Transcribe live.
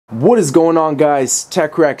What is going on, guys?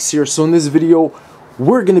 TechRex here. So in this video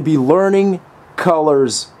we're going to be learning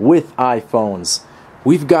colors with iPhones.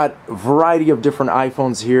 We've got a variety of different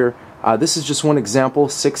iPhones here. This is just one example,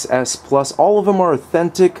 6S Plus. All of them are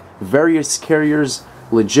authentic, various carriers,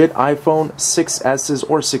 legit iPhone 6S's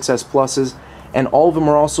or 6S Pluses, and all of them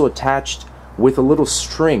are also attached with a little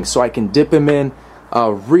string so I can dip them in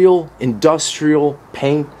real industrial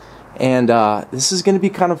paint. And this is going to be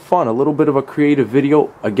kind of fun, a little bit of a creative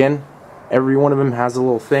video. Again, every one of them has a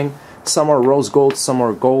little thing. Some are rose gold, some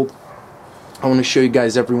are gold. I want to show you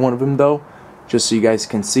guys every one of them though, just so you guys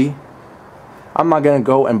can see. I'm not going to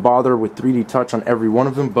go and bother with 3D touch on every one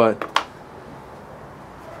of them, but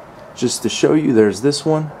just to show you, there's this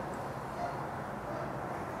one.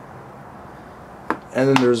 And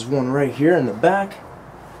then there's one right here in the back.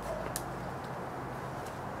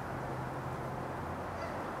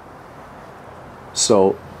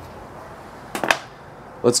 So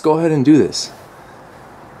let's go ahead and do this.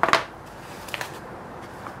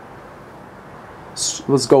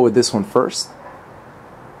 Let's go with this one first.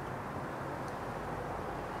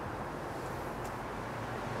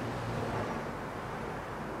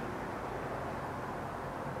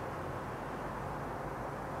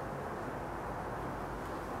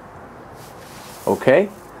 Okay.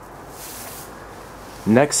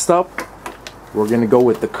 Next up, we're going to go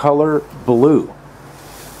with the color blue.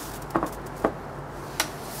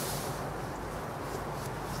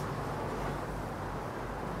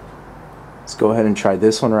 Let's go ahead and try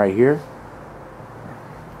this one right here.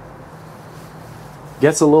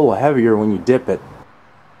 Gets a little heavier when you dip it.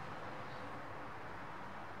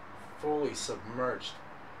 Fully submerged.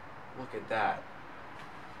 Look at that.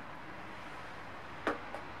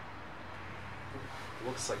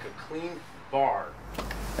 Looks like a clean bar.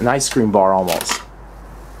 An ice cream bar almost.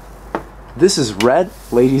 This is red,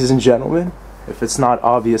 ladies and gentlemen, if it's not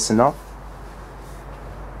obvious enough.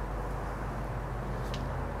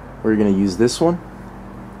 We're going to use this one.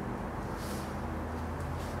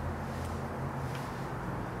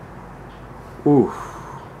 Ooh,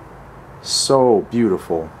 so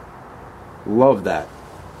beautiful. Love that.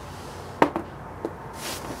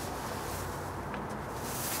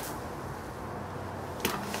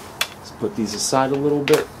 Let's put these aside a little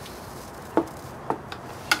bit.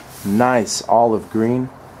 Nice olive green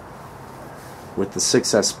with the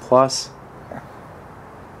 6S Plus.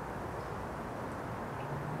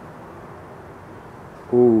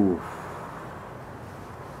 Ooh.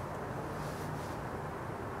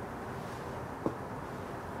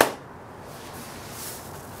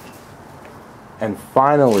 And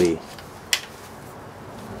finally,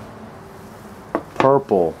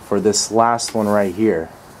 purple for this last one right here.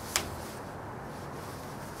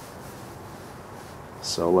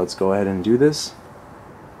 So let's go ahead and do this.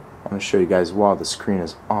 I'm going to show you guys while the screen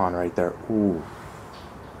is on right there. Ooh.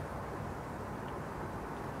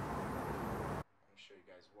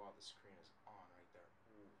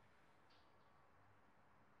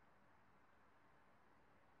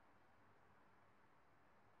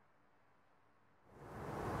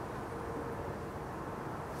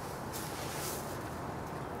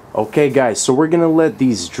 Okay guys, so we're gonna let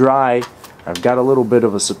these dry. I've got a little bit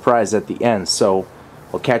of a surprise at the end, so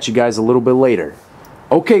I'll catch you guys a little bit later.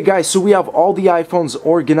 Okay guys, so we have all the iPhones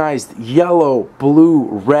organized: yellow, blue,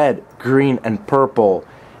 red, green, and purple.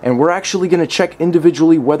 And we're actually gonna check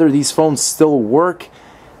individually whether these phones still work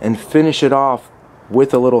and finish it off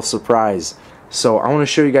with a little surprise. So I want to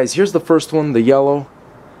show you guys. Here's the first one, the yellow.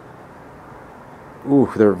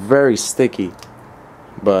 Ooh, they're very sticky,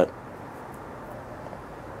 but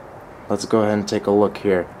let's go ahead and take a look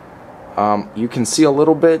here. You can see a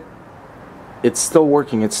little bit. It's still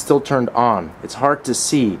working. It's still turned on. It's hard to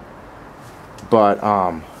see, but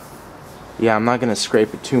yeah, I'm not gonna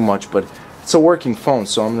scrape it too much, but it's a working phone,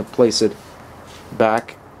 so I'm gonna place it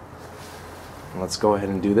back. Let's go ahead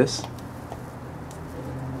and do this.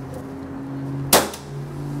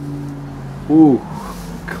 Ooh,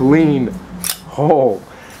 clean. Oh,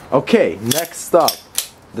 okay. Next up,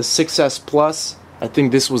 the 6S Plus. I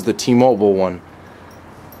think this was the T-Mobile one.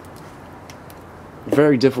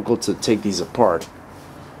 Very difficult to take these apart.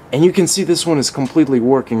 And you can see this one is completely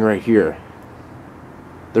working right here.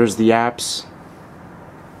 There's the apps.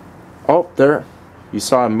 Oh, there. You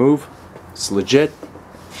saw it move. It's legit.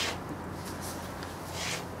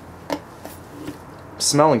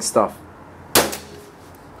 Smelling stuff.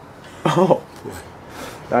 Oh,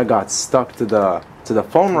 that got stuck to the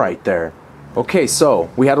phone right there. Okay, so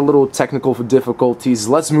we had a little technical difficulties.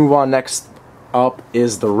 Let's move on. Next up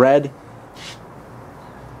is the red.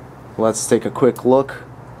 Let's take a quick look.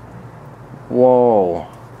 Whoa.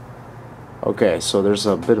 Okay, so there's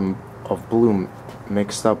a bit of blue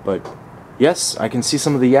mixed up, but yes, I can see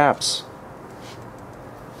some of the apps.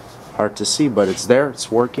 Hard to see, but it's there,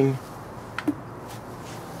 it's working.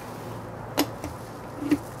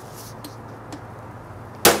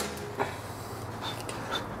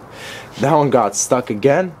 That one got stuck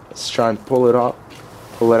again. Let's try and pull it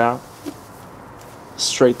out.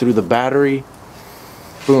 Straight through the battery.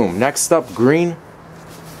 Boom. Next up, green.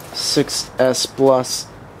 6S Plus.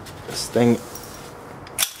 This thing.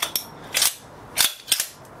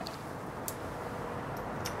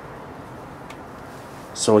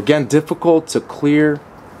 So again, difficult to clear.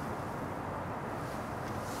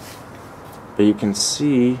 But you can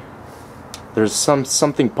see there's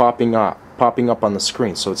something popping up on the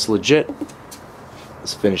screen, so it's legit.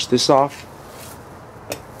 Let's finish this off.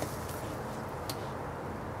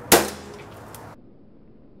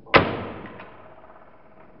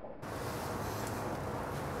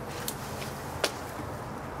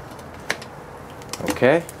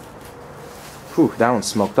 Okay. Whew, that one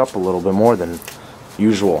smoked up a little bit more than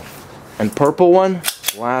usual. And purple one,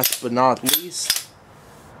 last but not least.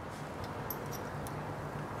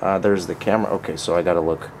 There's the camera. Okay, so I gotta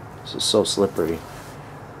look. This is so slippery.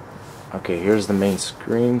 Okay, here's the main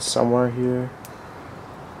screen somewhere here.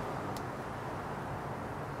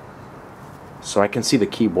 So I can see the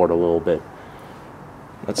keyboard a little bit.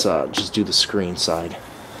 Let's just do the screen side.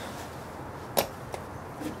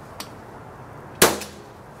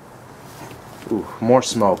 Ooh, more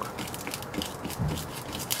smoke.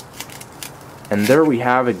 And there we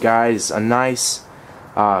have it, guys. A nice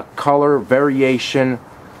color variation.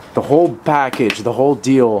 The whole package, the whole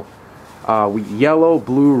deal. Yellow,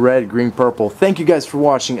 blue, red, green, purple. Thank you guys for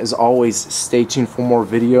watching. As always, stay tuned for more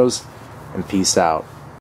videos. And peace out.